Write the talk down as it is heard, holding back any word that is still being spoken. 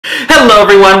Hello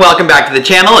everyone, welcome back to the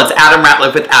channel. It's Adam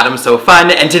Ratliff with Adam So Fun,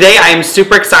 and today I am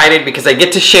super excited because I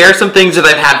get to share some things that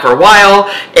I've had for a while,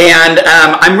 and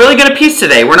I'm really going to piece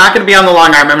today. We're not going to be on the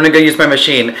long arm, I'm going to go use my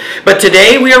machine. But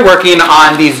today we are working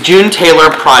on these June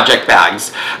Tailor Project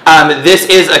Bags. This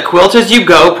is a Quilt As You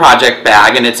Go project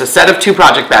bag, and it's a set of two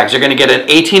project bags. You're going to get an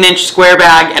 18-inch square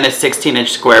bag and a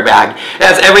 16-inch square bag. It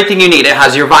has everything you need. It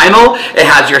has your vinyl, it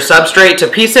has your substrate to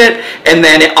piece it, and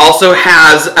then it also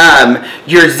has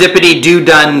your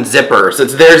Zippity-Do-Done Zippers.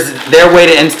 It's their way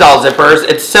to install zippers.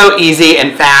 It's so easy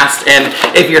and fast, and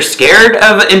if you're scared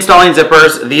of installing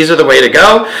zippers, these are the way to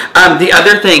go. The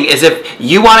other thing is, if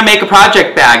you want to make a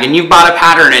project bag and you've bought a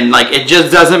pattern and like it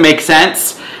just doesn't make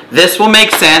sense, this will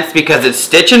make sense because it's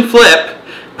stitch and flip,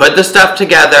 put the stuff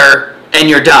together, and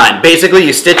you're done. Basically,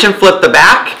 you stitch and flip the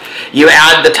back, you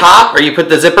add the top, or you put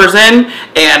the zippers in,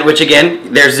 and which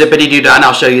again, there's Zippity-Do-Done,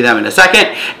 I'll show you them in a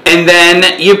second, and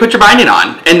then you put your binding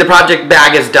on, and the project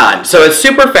bag is done. So it's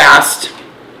super fast.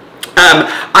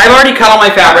 I've already cut all my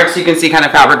fabrics, so you can see kind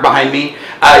of fabric behind me.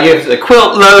 You have the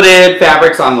quilt loaded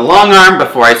fabrics on the long arm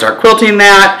before I start quilting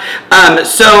that.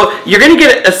 So you're going to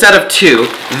get a set of two.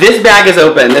 This bag is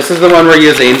open. This is the one we're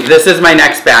using. This is my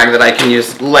next bag that I can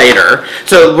use later.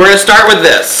 So we're going to start with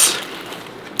this.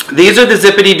 These are the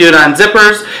Zippity-Do-Done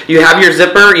Zippers. You have your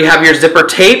zipper, you have your zipper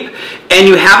tape, and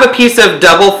you have a piece of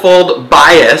double fold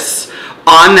bias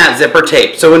on that zipper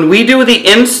tape. So when we do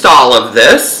the install of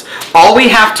this, all we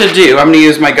have to do, I'm going to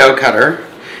use my Go Cutter,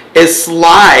 is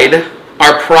slide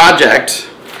our project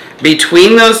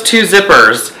between those two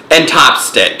zippers and top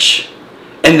stitch,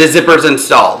 and the zipper's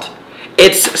installed.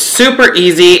 It's super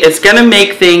easy. It's going to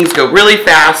make things go really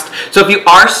fast. So if you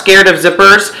are scared of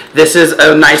zippers, this is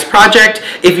a nice project.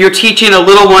 If you're teaching a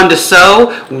little one to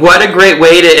sew, what a great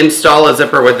way to install a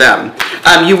zipper with them.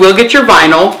 You will get your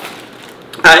vinyl.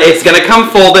 It's going to come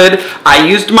folded. I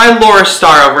used my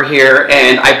Laurastar over here,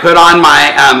 and I put on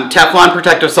my Teflon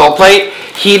protective sole plate,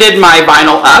 heated my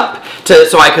vinyl up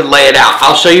so I could lay it out.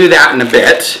 I'll show you that in a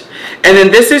bit. And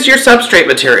then this is your substrate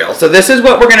material. So this is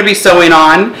what we're going to be sewing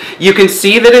on. You can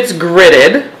see that it's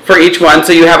gridded for each one.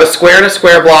 So you have a square and a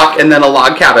square block, and then a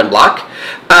log cabin block.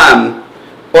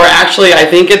 Or actually, I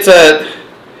think it's a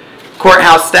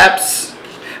courthouse steps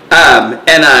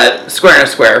and a square and a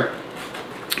square.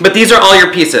 But these are all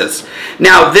your pieces.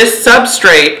 Now this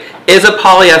substrate is a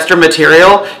polyester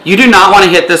material. You do not want to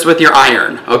hit this with your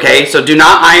iron, okay? So do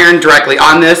not iron directly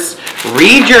on this.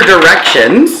 Read your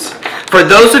directions. For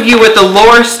those of you with the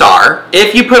Laurastar,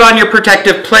 if you put on your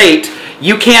protective plate,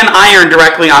 you can iron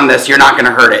directly on this. You're not going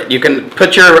to hurt it. You can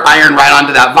put your iron right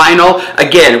onto that vinyl.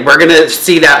 Again, we're going to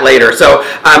see that later. So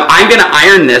I'm going to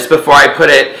iron this before I put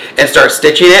it and start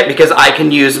stitching it, because I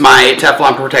can use my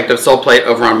Teflon protective sole plate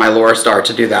over on my Laurastar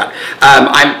to do that.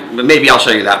 Maybe I'll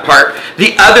show you that part.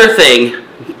 The other thing,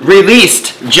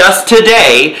 released just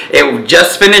today, it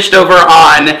just finished over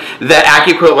on the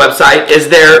Accuquilt website, is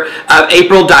their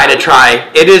April Die to Try.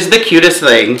 It is the cutest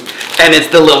thing, and it's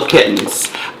the little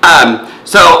kittens.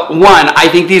 So one, I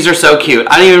think these are so cute.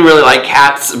 I don't even really like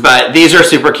cats, but these are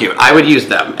super cute. I would use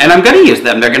them, and I'm going to use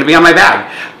them. They're going to be on my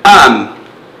bag.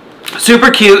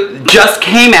 Super cute, just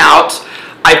came out.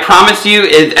 I promise you,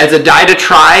 as a die to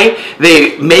try,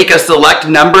 they make a select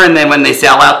number, and then when they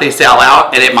sell out,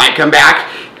 and it might come back.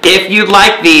 If you'd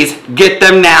like these, get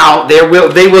them now. They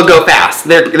will go fast.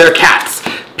 They're cats.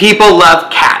 People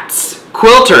love cats.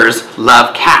 Quilters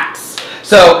love cats.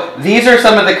 So these are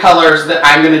some of the colors that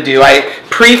I'm going to do. I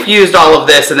pre-fused all of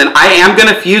this, and then I am going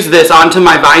to fuse this onto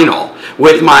my vinyl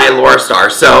with my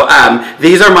Laurastar. So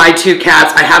these are my two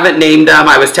cats. I haven't named them.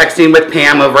 I was texting with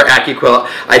Pam over at Accuquilt.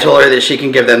 I told her that she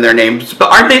can give them their names.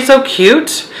 But aren't they so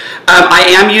cute? I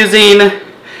am using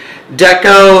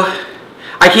Deco.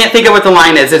 I can't think of what the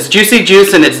line is. It's Juicy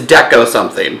Juice and it's Deco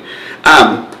something.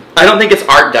 I don't think it's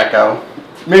Art Deco.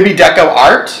 Maybe Deco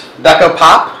Art? Deco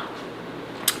Pop?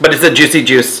 But it's a Juicy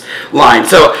Juice line.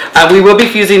 So we will be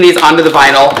fusing these onto the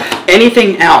vinyl.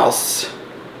 Anything else?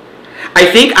 I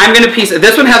think I'm going to piece,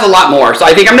 this one has a lot more, so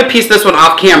I think I'm going to piece this one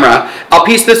off camera. I'll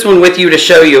piece this one with you to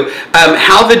show you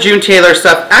how the June Tailor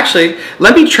stuff, actually,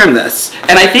 let me trim this.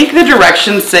 And I think the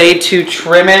directions say to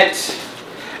trim it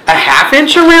a ½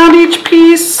 inch around each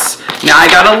piece. Now I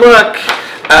gotta look.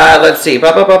 Let's see.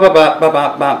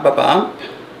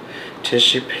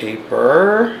 Tissue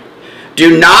paper.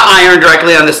 Do not iron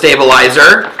directly on the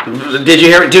stabilizer. Did you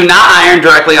hear it? Do not iron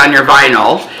directly on your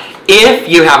vinyl. If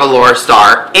you have a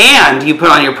Laurastar and you put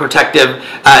on your protective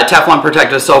Teflon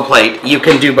protective sole plate, you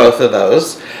can do both of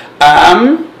those.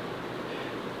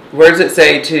 Where does it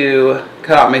say to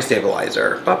cut out my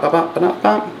stabilizer?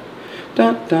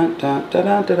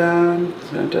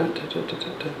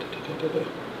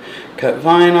 Cut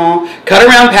vinyl. Cut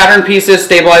around pattern pieces,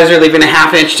 stabilizer, leaving a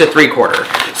 1/2 inch to 3/4.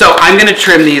 So I'm going to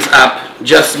trim these up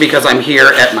just because I'm here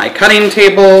at my cutting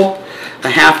table. A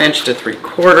 1/2 inch to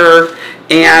 3/4.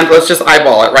 And let's just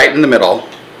eyeball it right in the middle.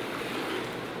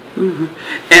 And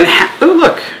oh,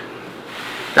 look.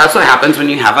 That's what happens when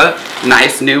you have a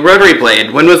nice new rotary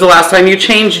blade. When was the last time you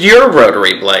changed your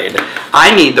rotary blade?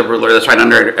 I need the ruler that's right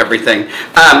under everything.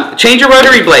 Change your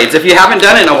rotary blades. If you haven't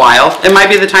done it in a while, it might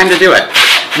be the time to do it.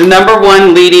 The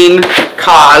 #1 leading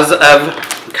cause of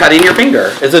cutting your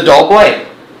finger is a dull blade.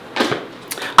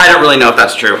 I don't really know if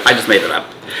that's true. I just made it up.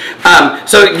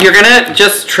 So you're gonna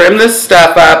just trim this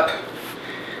stuff up.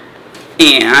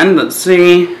 And let's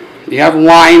see, you have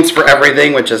lines for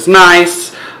everything, which is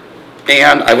nice.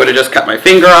 And I would have just cut my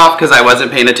finger off because I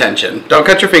wasn't paying attention. Don't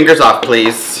cut your fingers off,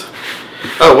 please.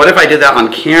 Oh, what if I did that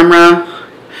on camera?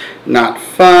 Not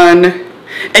fun.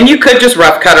 And you could just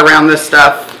rough cut around this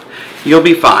stuff. You'll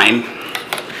be fine.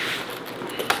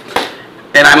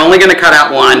 And I'm only going to cut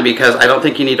out one because I don't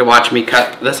think you need to watch me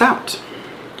cut this out.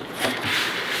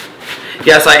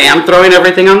 Yes, I am throwing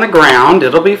everything on the ground.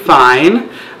 It'll be fine.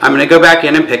 I'm going to go back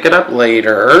in and pick it up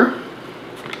later.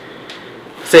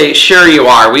 Say, sure you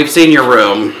are. We've seen your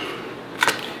room.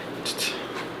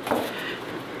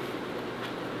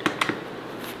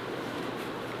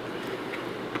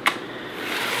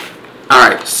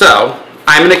 Alright, so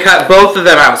I'm going to cut both of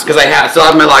them out because I still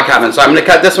have my log cabin. So I'm going to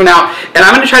cut this one out and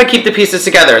I'm going to try to keep the pieces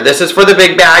together. This is for the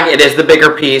big bag. It is the bigger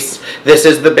piece. This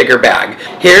is the bigger bag.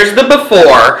 Here's the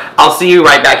before. I'll see you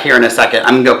right back here in a second.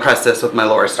 I'm going to go press this with my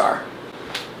Laurastar.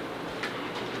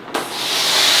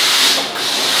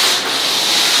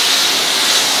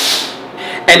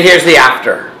 And here's the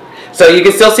after. So you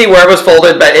can still see where it was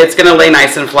folded, but it's going to lay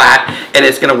nice and flat, and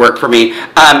it's going to work for me.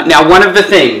 Now, one of the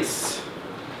things,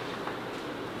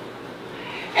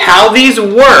 how these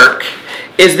work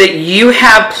is that you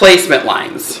have placement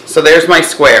lines. So there's my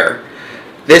square.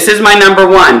 This is my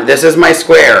 #1. This is my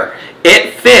square.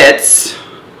 It fits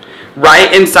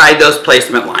right inside those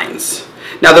placement lines.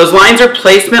 Now, those lines are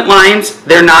placement lines.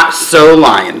 They're not sew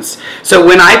lines. So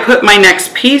when I put my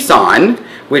next piece on,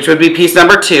 which would be piece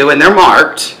 #2, and they're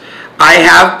marked, I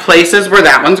have places where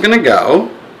that one's going to go.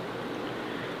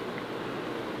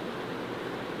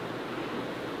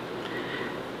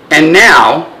 And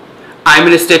now, I'm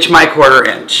going to stitch my 1/4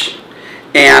 inch.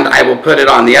 And I will put it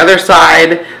on the other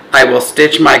side. I will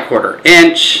stitch my 1/4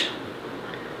 inch.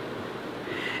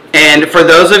 And for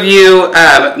those of you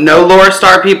no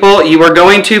Laurastar people, you are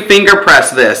going to finger press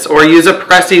this or use a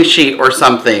pressing sheet or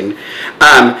something.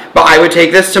 But I would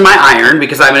take this to my iron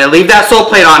because I'm going to leave that sole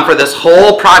plate on for this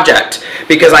whole project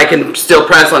because I can still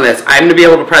press on this. I'm going to be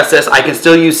able to press this. I can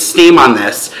still use steam on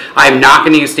this. I'm not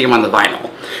going to use steam on the vinyl.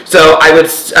 So I would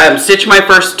stitch my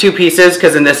first 2 pieces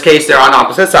because in this case they're on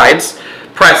opposite sides.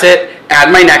 Press it. Add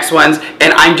my next ones,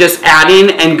 and I'm just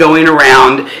adding and going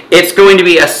around. It's going to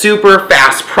be a super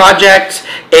fast project,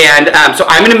 and so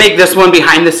I'm going to make this one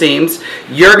behind the seams.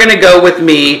 You're going to go with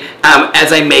me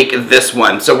as I make this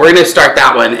one. So we're going to start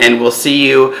that one, and we'll see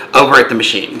you over at the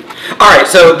machine. All right,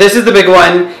 so this is the big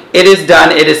one. It is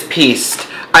done. It is pieced.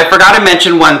 I forgot to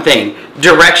mention one thing.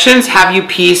 Directions have you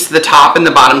piece the top and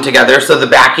the bottom together, so the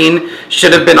backing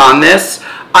should have been on this.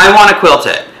 I want to quilt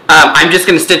it. I'm just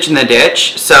going to stitch in the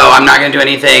ditch, so I'm not going to do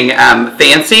anything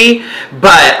fancy,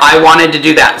 but I wanted to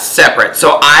do that separate.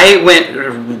 So I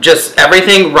went just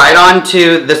everything right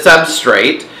onto the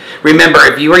substrate. Remember,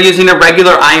 if you are using a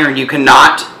regular iron, you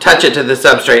cannot touch it to the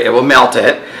substrate. It will melt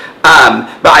it.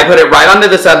 But I put it right onto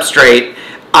the substrate.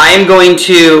 I am going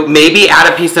to maybe add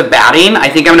a piece of batting. I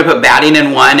think I'm going to put batting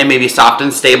in one and maybe soft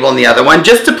and stable in the other one,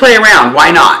 just to play around.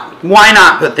 Why not? Why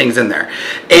not put things in there?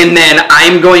 And then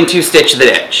I'm going to stitch the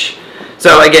ditch.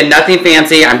 So again, nothing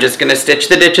fancy. I'm just going to stitch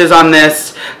the ditches on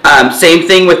this. Same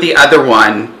thing with the other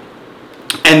one.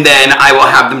 And then I will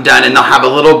have them done and they'll have a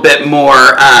little bit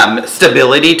more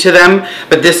stability to them.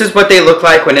 But this is what they look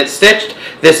like when it's stitched.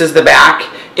 This is the back.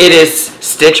 It is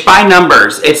stitched by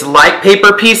numbers. It's like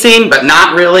paper piecing, but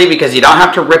not really because you don't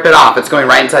have to rip it off. It's going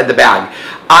right inside the bag.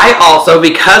 I also,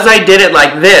 because I did it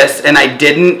like this and I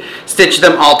didn't stitch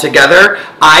them all together,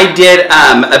 I did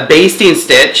a basting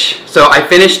stitch. So I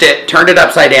finished it, turned it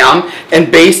upside down,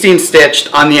 and basting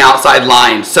stitched on the outside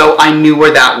line. So I knew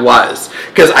where that was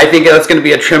because I think that's going to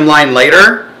be a trim line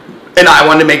later. And I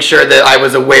wanted to make sure that I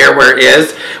was aware where it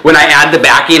is. When I add the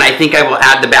backing, I think I will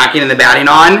add the backing and the batting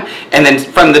on, and then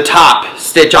from the top,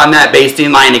 stitch on that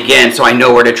basting line again so I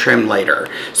know where to trim later.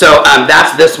 So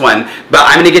that's this one, but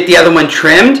I'm going to get the other one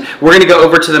trimmed. We're going to go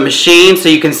over to the machine so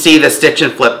you can see the stitch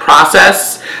and flip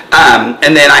process.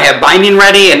 And then I have binding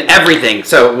ready and everything,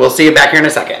 so we'll see you back here in a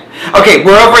second. Okay,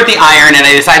 we're over at the iron, and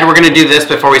I decided we're going to do this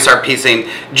before we start piecing,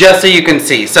 just so you can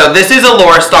see. So this is a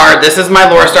Laurastar. This is my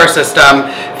Laurastar system.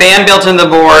 Fan built in the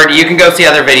board. You can go see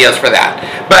other videos for that.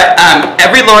 But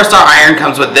every Laurastar iron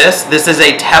comes with this. This is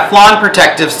a Teflon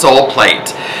protective sole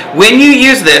plate. When you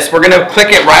use this, we're going to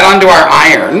click it right onto our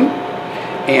iron.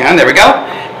 And there we go.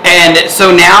 And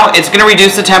so now it's going to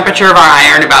reduce the temperature of our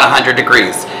iron about 100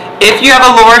 degrees. If you have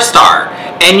a Laurastar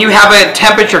and you have a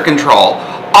temperature control,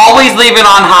 always leave it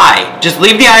on high. Just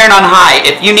leave the iron on high.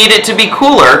 If you need it to be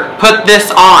cooler, put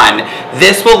this on.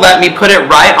 This will let me put it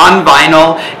right on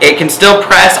vinyl. It can still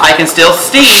press. I can still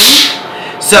steam.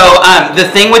 So the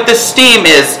thing with the steam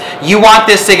is you want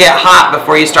this to get hot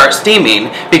before you start steaming,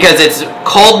 because it's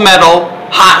cold metal,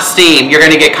 hot steam. You're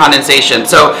going to get condensation.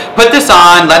 So put this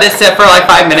on. Let it sit for like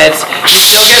 5 minutes. You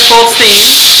still get full steam.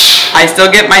 I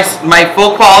still get my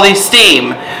full quality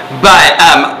steam, but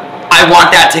I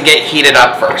want that to get heated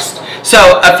up first.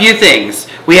 So a few things.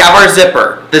 We have our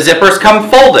zipper. The zippers come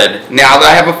folded now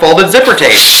that I have a folded zipper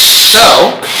tape. So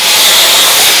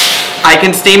I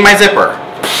can steam my zipper.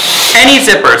 Any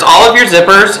zippers, all of your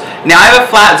zippers. Now I have a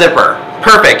flat zipper.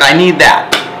 Perfect, I need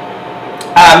that.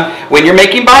 When you're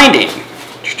making binding,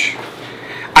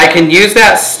 I can use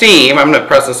that steam. I'm going to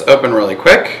press this open really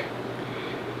quick,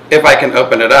 if I can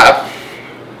open it up.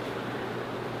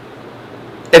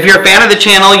 If you're a fan of the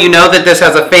channel, you know that this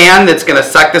has a fan that's going to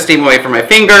suck the steam away from my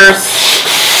fingers.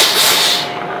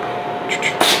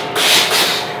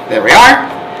 There we are.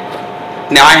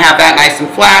 Now I have that nice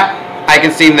and flat. I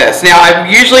can steam this. Now I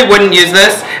usually wouldn't use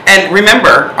this, and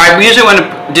remember, I usually want to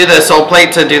do the sole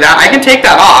plate to do that. I can take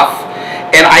that off,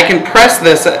 and I can press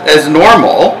this as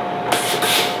normal.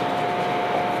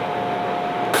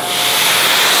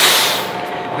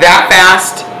 That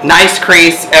fast, nice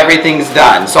crease, everything's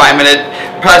done. So I'm going to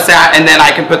press that, and then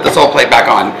I can put the sole plate back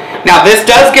on. Now this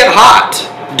does get hot.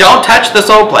 Don't touch the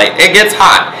sole plate. It gets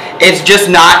hot. It's just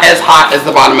not as hot as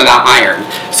the bottom of that iron.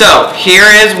 So here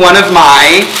is one of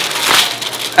my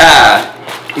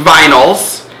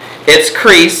vinyls. It's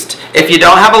creased. If you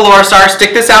don't have a Laurastar,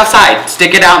 stick this outside.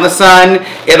 Stick it out in the sun.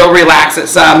 It'll relax it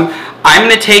some. I'm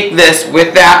going to take this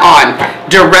with that on,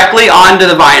 directly onto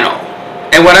the vinyl.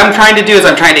 And what I'm trying to do is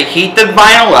I'm trying to heat the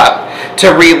vinyl up to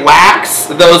relax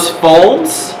those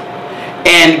folds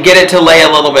and get it to lay a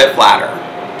little bit flatter.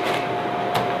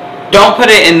 Don't put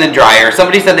it in the dryer.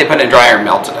 Somebody said they put it in the dryer and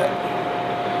melted it.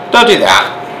 Don't do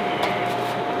that.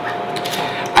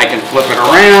 I can flip it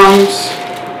around.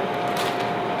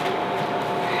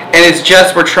 And it's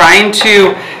just, we're trying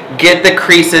to get the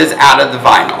creases out of the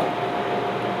vinyl.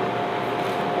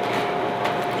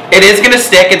 It is going to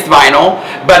stick, it's vinyl,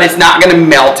 but it's not going to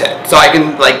melt it. So I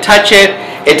can like touch it.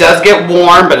 It does get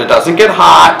warm, but it doesn't get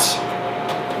hot.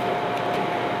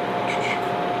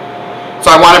 So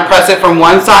I want to press it from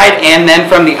one side and then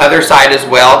from the other side as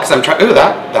well, because I'm trying. Ooh,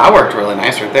 that worked really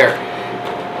nice right there.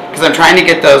 Because I'm trying to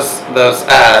get those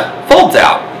folds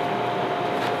out.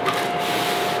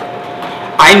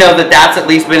 I know that that's at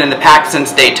least been in the pack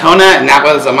since Daytona, and that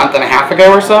was a month and a half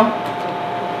ago or so.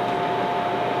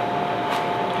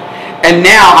 And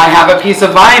now I have a piece of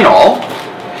vinyl.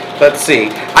 Let's see.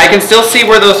 I can still see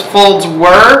where those folds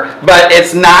were, but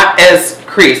it's not as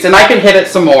creased. And I can hit it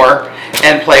some more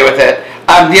and play with it.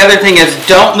 The other thing is,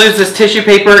 don't lose this tissue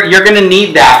paper. You're going to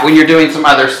need that when you're doing some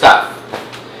other stuff.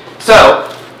 So,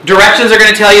 directions are going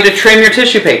to tell you to trim your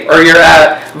tissue paper, or your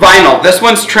vinyl. This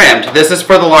one's trimmed. This is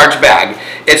for the large bag.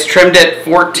 It's trimmed at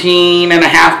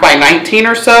 14.5 by 19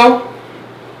 or so.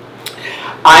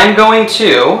 I'm going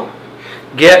to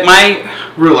get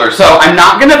my ruler. So I'm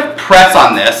not going to press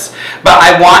on this, but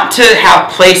I want to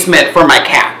have placement for my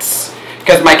cats,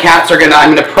 because my cats are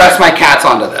I'm going to press my cats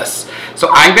onto this. So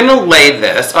I'm going to lay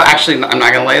this. Oh, actually, I'm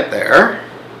not going to lay it there.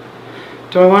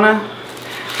 Do I want to?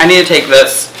 I need to take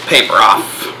this paper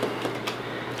off.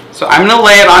 So I'm going to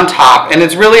lay it on top, and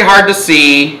it's really hard to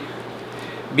see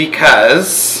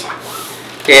because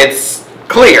it's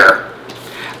clear.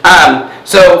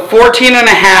 So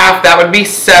 14.5, that would be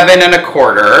 7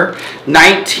 1/4.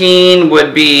 19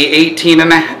 would be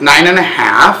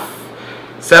 9.5.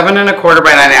 7 1/4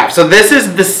 by 9.5. So this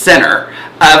is the center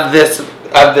of this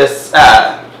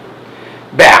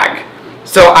bag.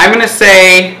 So I'm going to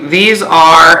say these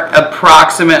are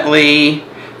approximately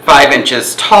 5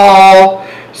 inches tall.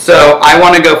 So I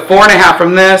want to go 4.5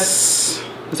 from this.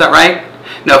 Is that right?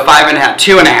 No, 5.5.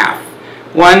 2.5.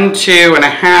 1,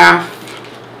 2.5.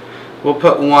 We'll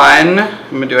put 1. I'm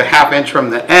going to do a 1/2 inch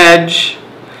from the edge.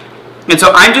 And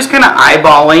so I'm just kind of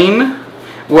eyeballing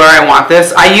where I want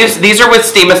this. These are with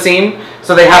Steam-A-Seam,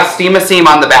 so they have Steam-A-Seam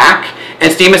on the back,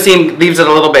 and Steam-A-Seam leaves it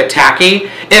a little bit tacky.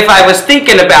 If I was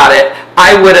thinking about it,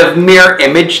 I would have mirror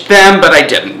imaged them, but I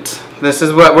didn't. This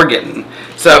is what we're getting.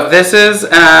 So if this is,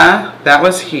 that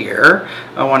was here.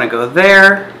 I want to go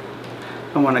there.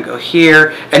 I want to go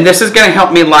here. And this is going to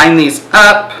help me line these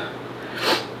up.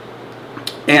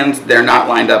 And they're not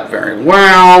lined up very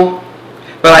well.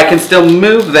 But I can still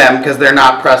move them because they're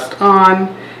not pressed on.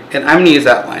 And I'm going to use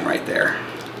that line right there.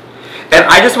 And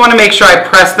I just want to make sure I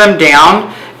press them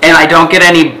down and I don't get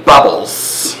any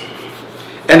bubbles.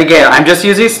 And again, I'm just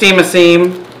using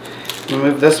Steam-A-Seam.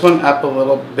 Move this one up a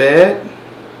little bit.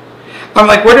 I'm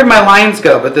like, where did my lines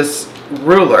go? But this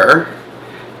ruler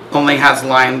only has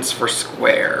lines for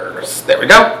squares. There we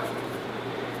go.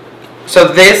 So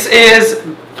this is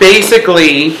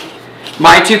basically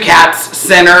my two cats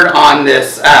centered on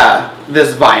this,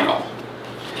 this vinyl.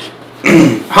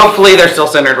 Hopefully they're still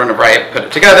centered whenever I put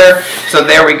it together. So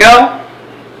there we go.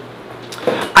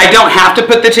 I don't have to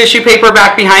put the tissue paper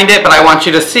back behind it, but I want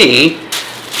you to see,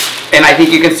 and I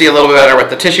think you can see a little bit better with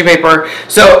the tissue paper.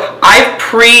 So I've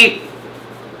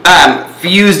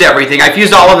fused everything. I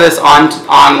fused all of this on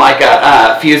like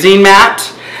a fusing mat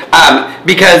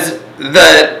because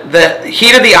the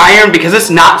heat of the iron, because it's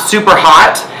not super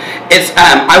hot, it's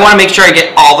I want to make sure I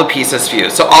get all the pieces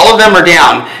fused. So all of them are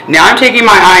down. Now I'm taking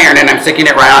my iron and I'm sticking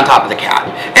it right on top of the cat,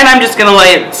 and I'm just gonna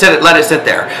let it sit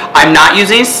there. I'm not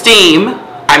using steam.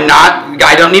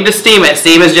 I don't need to steam it.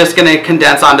 Steam is just gonna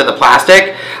condense onto the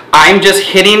plastic. I'm just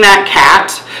hitting that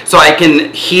cat so I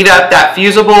can heat up that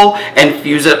fusible and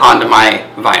fuse it onto my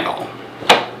vinyl.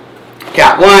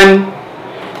 Cat 1,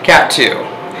 cat 2.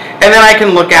 And then I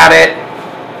can look at it,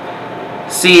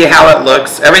 see how it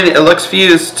looks. Everything, it looks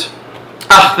fused.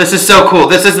 Oh, this is so cool.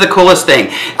 This is the coolest thing.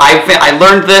 I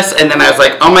learned this and then I was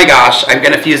like, oh my gosh, I'm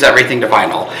gonna fuse everything to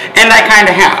vinyl. And I kind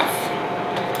of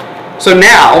have. So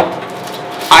now,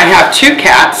 I have two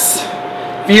cats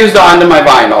fused onto my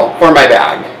vinyl for my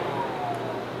bag.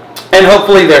 And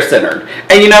hopefully they're centered.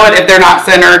 And you know what, if they're not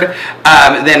centered,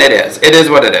 then it is. It is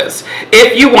what it is.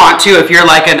 If you want to, if you're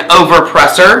like an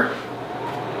overpresser,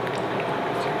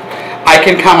 I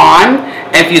can come on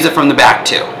and fuse it from the back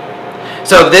too.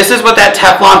 So this is what that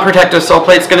Teflon protective sole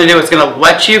plate is going to do. It's going to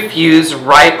let you fuse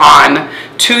right on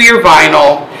to your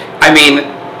vinyl. I mean,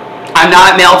 I'm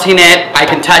not melting it. I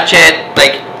can touch it.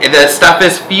 Like, the stuff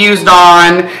is fused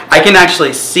on. I can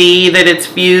actually see that it's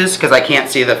fused because I can't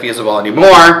see the fusible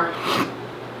anymore.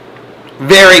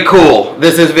 Very cool.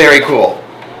 This is very cool.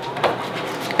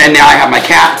 And now I have my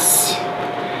cats,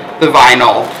 the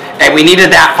vinyl, and we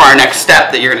needed that for our next step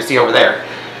that you're going to see over there.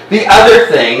 The other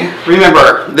thing,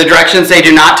 remember, the directions say do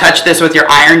not touch this with your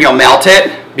iron, you'll melt it.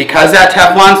 Because that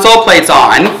Teflon sole plate's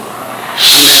on,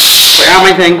 clear out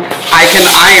my thing, I can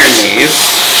iron these.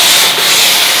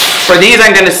 For these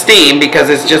I'm going to steam because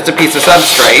it's just a piece of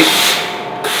substrate.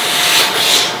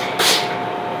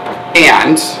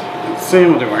 And, let's see,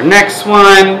 we'll do our next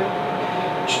one.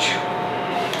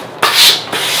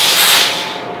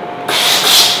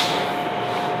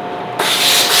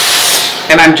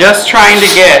 And I'm just trying to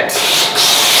get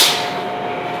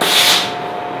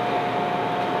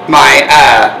my,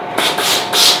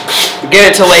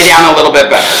 get it to lay down a little bit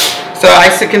better. So I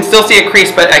can still see a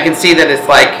crease, but I can see that it's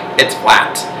like, it's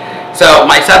flat. So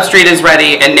my substrate is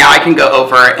ready, and now I can go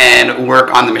over and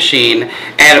work on the machine.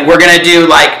 And we're gonna do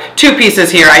like 2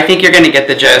 pieces here. I think you're gonna get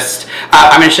the gist.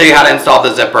 I'm gonna show you how to install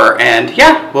the zipper, and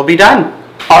yeah, we'll be done.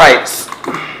 All right,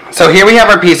 so here we have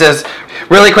our pieces.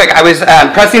 Really quick, I was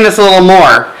pressing this a little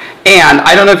more, and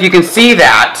I don't know if you can see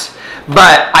that,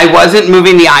 but I wasn't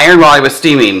moving the iron while I was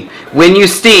steaming. When you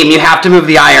steam, you have to move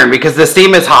the iron because the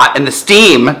steam is hot, and the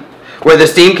steam, where the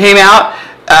steam came out,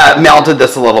 melted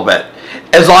this a little bit.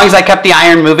 As long as I kept the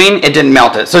iron moving, it didn't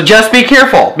melt it. So just be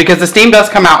careful because the steam does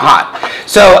come out hot.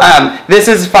 So this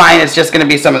is fine. It's just going to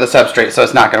be some of the substrate, so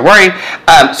it's not going to worry.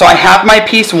 So I have my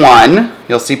piece 1.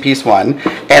 You'll see piece 1,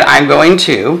 and I'm going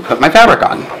to put my fabric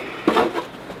on.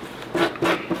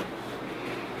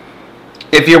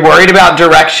 If you're worried about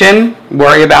direction,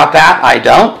 worry about that. I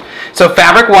don't. So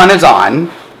fabric 1 is on.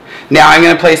 Now I'm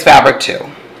going to place fabric 2.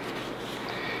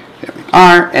 There we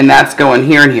are, and that's going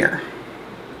here and here.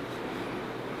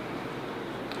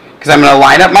 Because I'm going to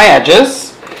line up my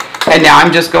edges, and now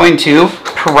I'm just going to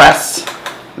press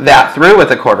that through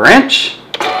with a 1/4 inch.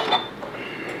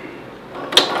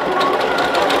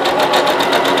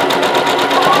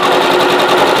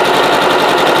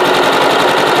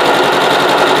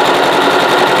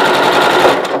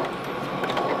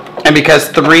 And because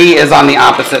 3 is on the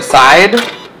opposite side,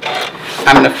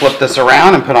 I'm going to flip this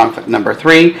around and put on number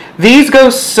 3. These go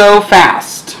so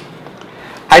fast.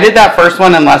 I did that first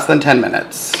one in less than 10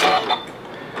 minutes.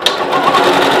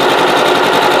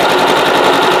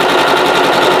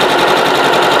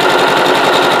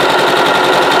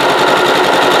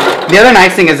 The other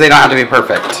nice thing is they don't have to be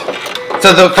perfect.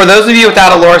 So for those of you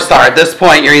without a Laurastar, at this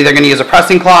point you're either going to use a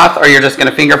pressing cloth or you're just going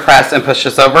to finger press and push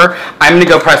this over. I'm going to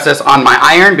go press this on my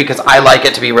iron because I like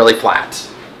it to be really flat.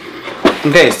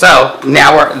 Okay, so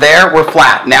now we're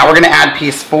flat. Now we're going to add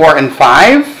piece 4 and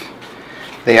 5.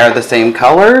 They are the same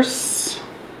colors.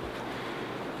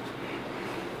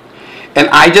 And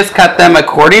I just cut them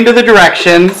according to the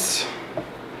directions.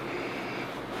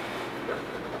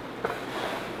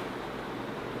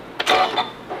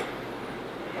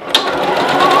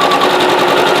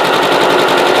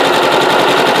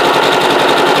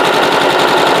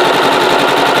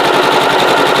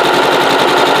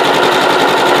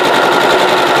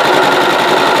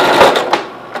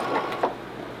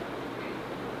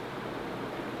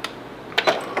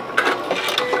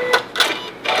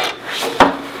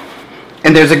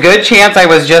 And there's a good chance I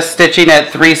was just stitching at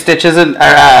 3 stitches and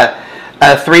a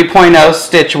 3.0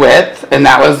 stitch width, and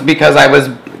that was because I was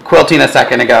quilting a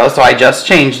second ago, so I just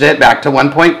changed it back to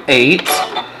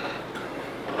 1.8.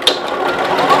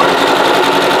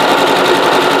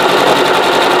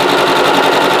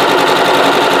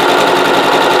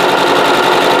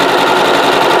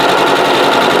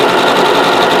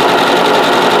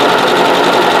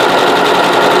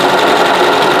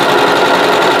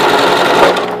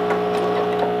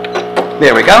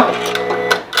 There we go.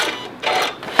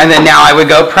 And then now I would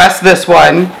go press this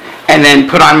one and then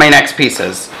put on my next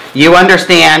pieces. You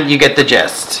understand, you get the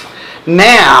gist.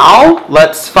 Now,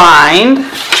 let's find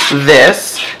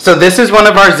this. So this is one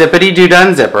of our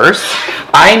Zippity-Do-Done Zippers.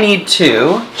 I need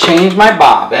to change my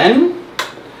bobbin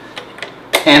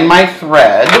and my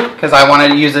thread because I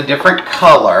want to use a different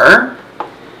color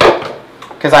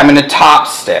because I'm going to top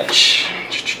stitch.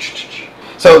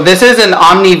 So this is an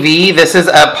Omni V. This is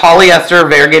a polyester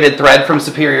variegated thread from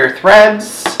Superior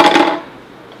Threads.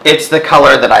 It's the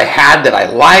color that I had that I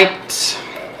liked.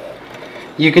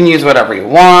 You can use whatever you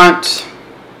want.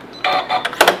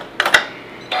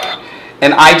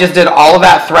 And I just did all of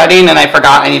that threading and I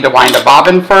forgot I need to wind a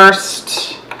bobbin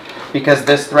first because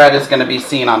this thread is going to be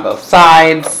seen on both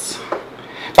sides.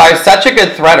 But I'm such a good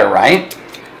threader, right?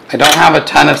 I don't have a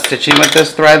ton of stitching with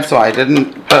this thread, so I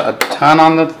didn't put a ton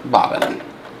on the bobbin.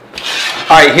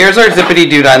 Alright, here's our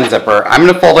Zippity-Do-Done zipper. I'm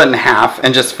going to fold it in half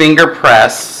and just finger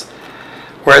press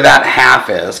where that half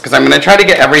is because I'm going to try to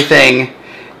get everything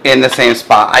in the same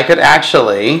spot. I could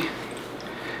actually,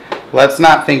 let's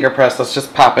not finger press, let's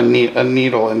just pop a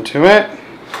needle into it.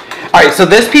 Alright, so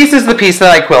this piece is the piece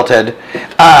that I quilted,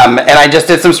 and I just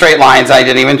did some straight lines. I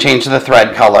didn't even change the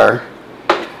thread color.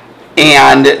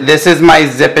 And this is my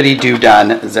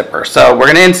Zippity-Do-Done zipper. So we're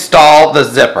going to install the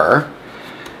zipper.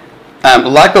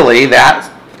 Luckily, that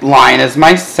line is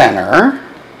my center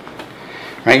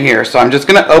right here. So I'm just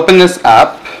going to open this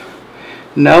up,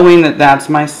 knowing that that's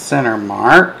my center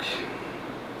mark.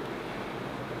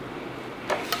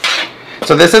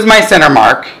 So this is my center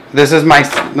mark. This is my,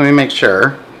 let me make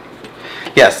sure.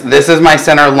 Yes, this is my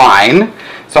center line.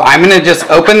 So I'm going to just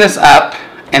open this up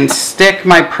and stick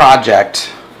my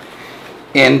project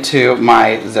into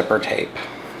my zipper tape.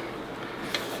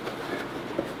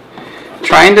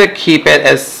 Trying to keep it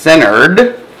as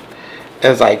centered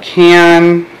as I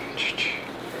can.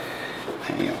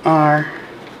 There you are.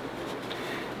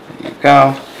 There you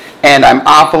go. And I'm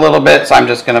off a little bit, so I'm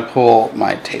just going to pull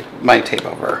my tape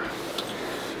over.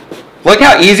 Look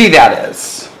how easy that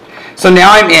is. So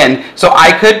now I'm in. So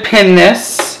I could pin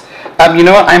this. You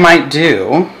know what I might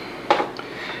do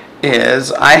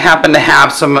is I happen to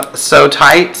have some sew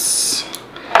tights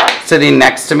sitting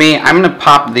next to me. I'm going to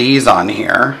pop these on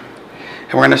here.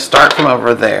 And we're going to start from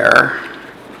over there.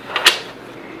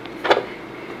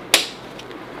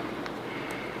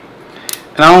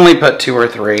 And I'll only put 2 or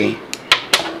 3.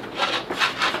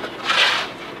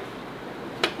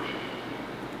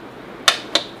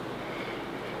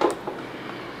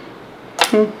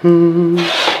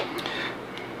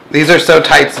 These are Sew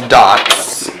Tights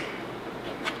dots.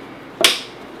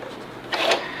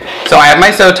 So I have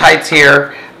my Sew Tights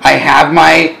here. I have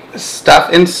my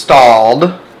stuff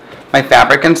installed. My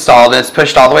fabric installed, and it's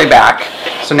pushed all the way back.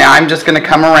 So now I'm just going to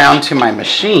come around to my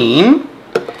machine,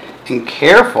 and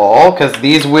careful because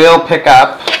these will pick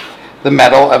up the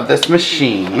metal of this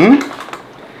machine.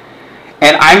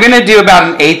 And I'm going to do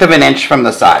about 1/8 of an inch from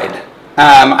the side.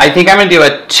 I think I'm going to do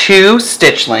a 2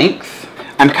 stitch length.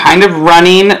 I'm kind of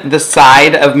running the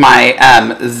side of my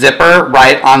zipper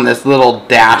right on this little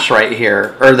dash right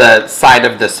here, or the side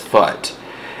of this foot.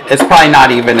 It's probably not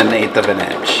even 1/8 of an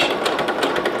inch.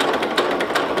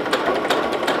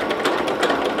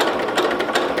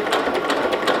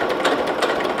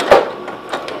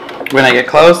 When I get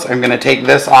close, I'm going to take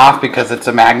this off because it's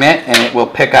a magnet and it will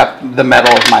pick up the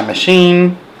metal of my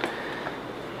machine.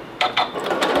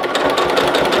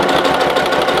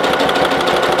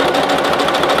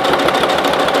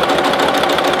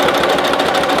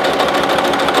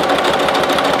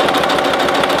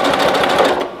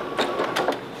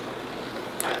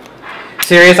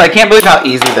 Serious, I can't believe how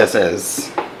easy this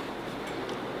is.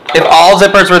 If all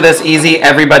zippers were this easy,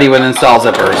 everybody would install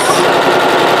zippers.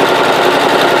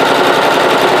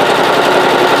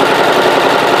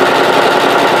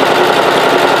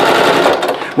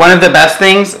 One of the best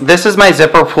things, this is my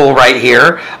zipper pull right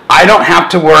here. I don't have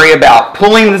to worry about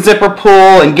pulling the zipper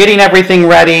pull and getting everything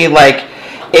ready. Like,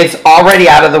 it's already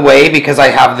out of the way because I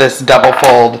have this double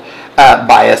fold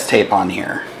bias tape on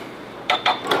here.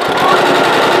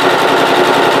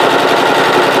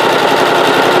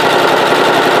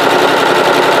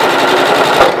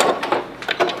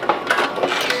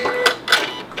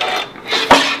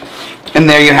 And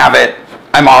there you have it.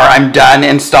 I'm done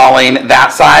installing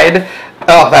that side.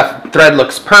 Oh, that thread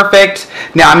looks perfect.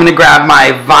 Now I'm going to grab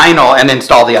my vinyl and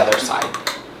install the other side.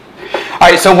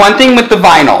 Alright, so one thing with the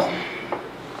vinyl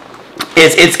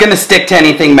is it's going to stick to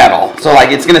anything metal. So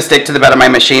like it's going to stick to the bed of my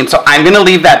machine. So I'm going to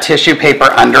leave that tissue paper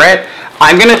under it.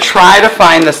 I'm going to try to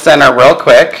find the center real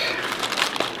quick.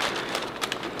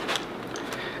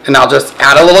 And I'll just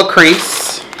add a little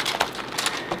crease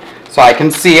so I can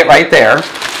see it right there.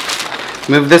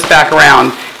 Move this back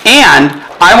around, and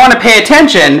I want to pay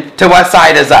attention to what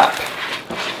side is up,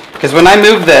 because when I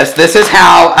move this, this is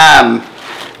how,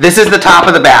 this is the top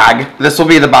of the bag, this will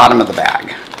be the bottom of the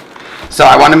bag. So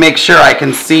I want to make sure I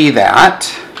can see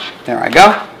that. There I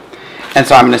go. And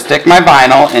so I'm going to stick my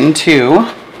vinyl into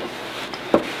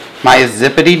my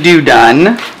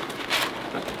Zippity-Do-Done.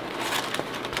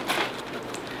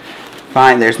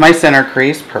 Fine, there's my center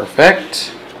crease,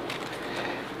 perfect.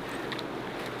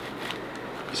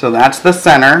 So that's the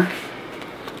center.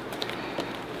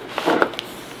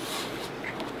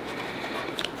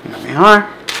 There we are.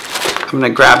 I'm going to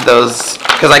grab those,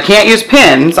 because I can't use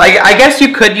pins. I guess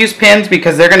you could use pins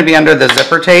because they're going to be under the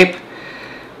zipper tape.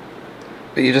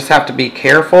 But you just have to be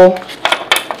careful.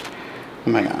 Oh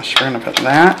my gosh, we're going to put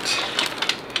that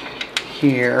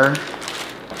here.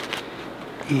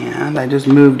 And I just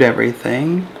moved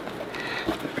everything.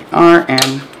 There we are.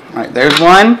 And, all right, there's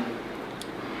one.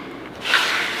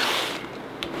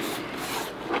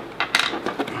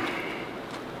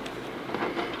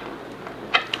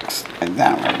 Slide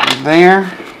that right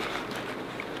there.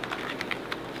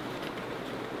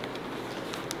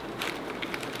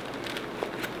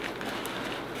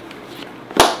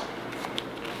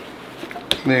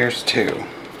 There's two.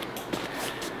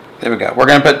 There we go. We're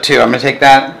going to put two. I'm going to take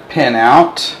that pin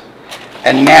out.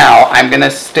 And now I'm going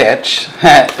to stitch.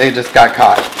 They just got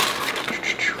caught.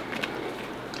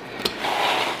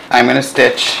 I'm going to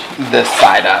stitch this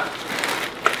side up.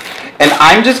 And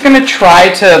I'm just going to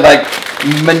try to like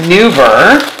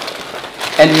maneuver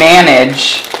and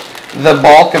manage the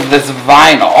bulk of this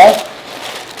vinyl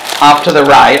off to the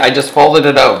right. I just folded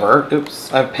it over.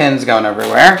 Oops, I have pins going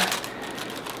everywhere.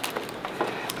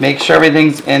 Make sure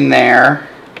everything's in there.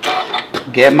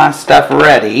 Get my stuff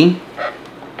ready.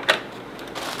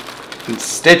 And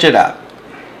stitch it up.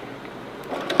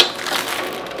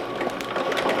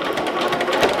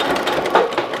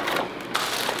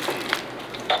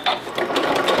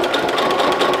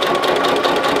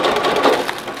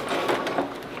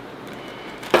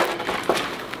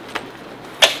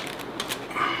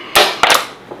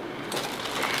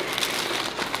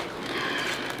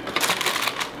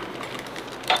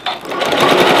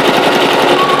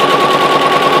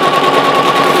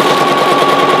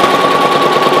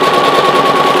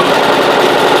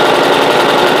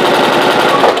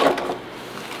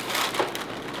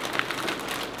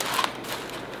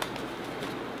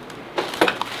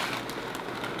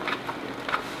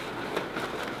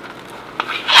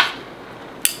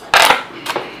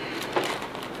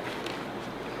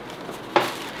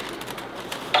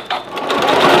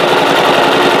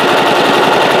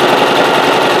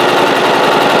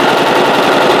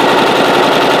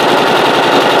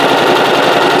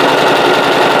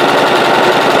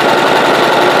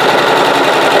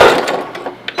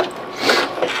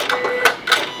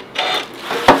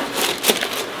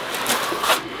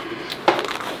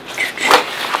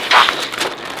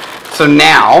 So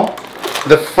now,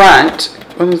 the front,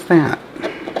 what is that?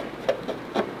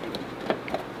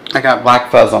 I got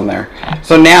black fuzz on there.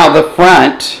 So now the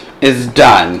front is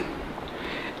done.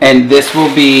 And this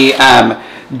will be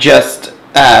just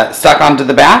stuck onto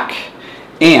the back.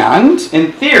 And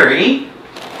in theory,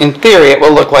 in theory, it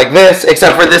will look like this,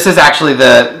 except for this is actually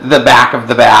the back of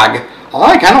the bag. Oh,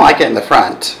 I kind of like it in the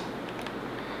front.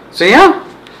 So yeah,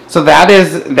 so that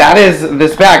is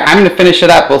this bag. I'm going to finish it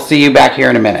up. We'll see you back here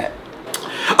in a minute.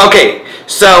 Okay,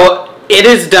 so it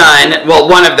is done. Well,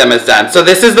 one of them is done. So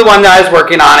this is the one that I was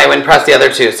working on. I wouldn't press the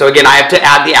other two. So again, I have to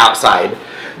add the outside.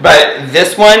 But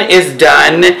this one is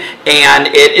done, and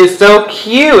it is so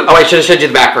cute. Oh, I should have showed you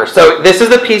the back first. So this is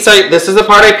the piece. This is the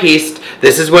part I pieced.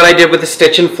 This is what I did with the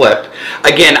stitch and flip.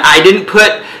 Again, I didn't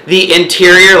put the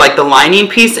interior, like the lining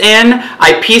piece in.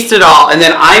 I pieced it all, and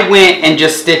then I went and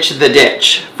just stitched the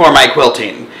ditch for my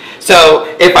quilting.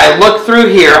 So if I look through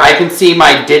here, I can see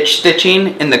my ditch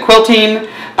stitching in the quilting.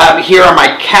 Here are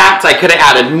my cats. I could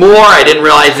have added more. I didn't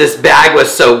realize this bag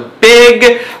was so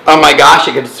big. Oh my gosh,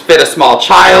 it could fit a small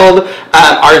child.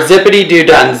 Our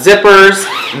Zippity-Do-Done Zippers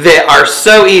that are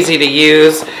so easy to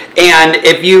use. And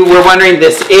if you were wondering,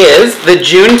 this is the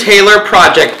June Tailor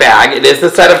Project Bag. It is the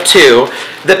set of 2.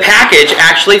 The package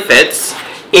actually fits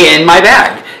in my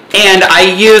bag. And I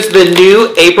used the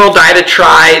new April die to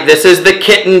try. This is the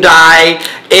kitten die.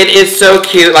 It is so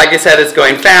cute. Like I said, it's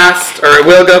going fast, or it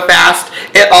will go fast.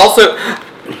 It also,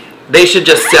 they should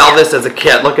just sell this as a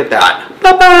kit. Look at that.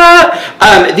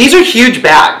 These are huge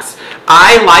bags.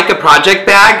 I like a project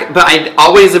bag, but I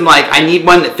always am like, I need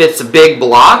one that fits big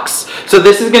blocks. So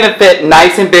this is going to fit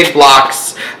nice and big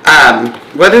blocks.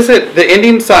 What is it? The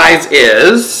ending size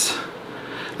is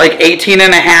like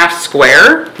 18.5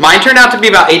 square. Mine turned out to be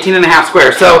about 18.5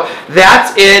 square. So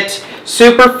that's it.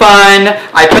 Super fun.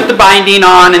 I put the binding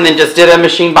on and then just did a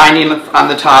machine binding on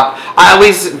the top. I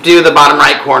always do the bottom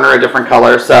right corner a different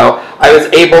color, so I was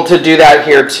able to do that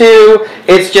here too.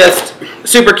 It's just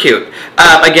super cute.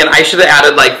 Again, I should have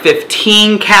added like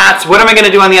 15 cats. What am I going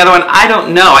to do on the other one? I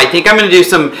don't know. I think I'm going to do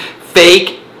some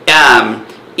fake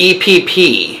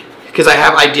EPP, because I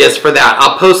have ideas for that.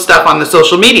 I'll post stuff on the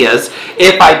social medias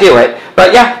if I do it.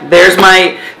 But yeah, there's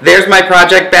my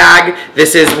project bag.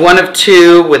 This is one of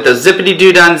 2 with the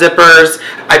Zippity-Do-Done Zippers.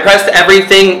 I pressed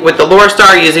everything with the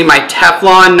Laurastar using my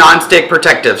Teflon non-stick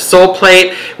protective sole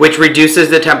plate, which reduces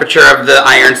the temperature of the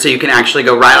iron so you can actually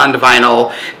go right onto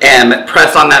vinyl and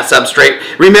press on that substrate.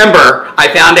 Remember, I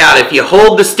found out if you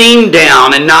hold the steam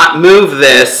down and not move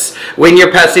this when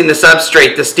you're pressing the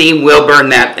substrate, the steam will burn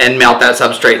that and melt that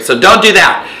substrate. So don't do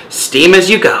that. Steam as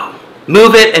you go.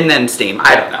 Move it and then steam.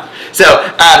 I don't know. So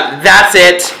that's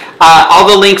it. All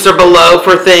the links are below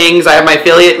for things. I have my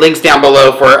affiliate links down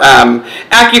below for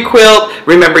Accuquilt.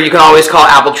 Remember, you can always call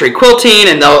Apple Tree Quilting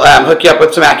and they'll hook you up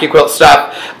with some Accuquilt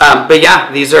stuff. But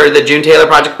yeah, these are the June Tailor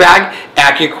Project Bag,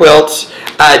 Accuquilt,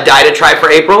 die to try for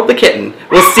April, the kitten.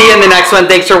 We'll see you in the next one.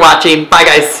 Thanks for watching. Bye,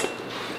 guys.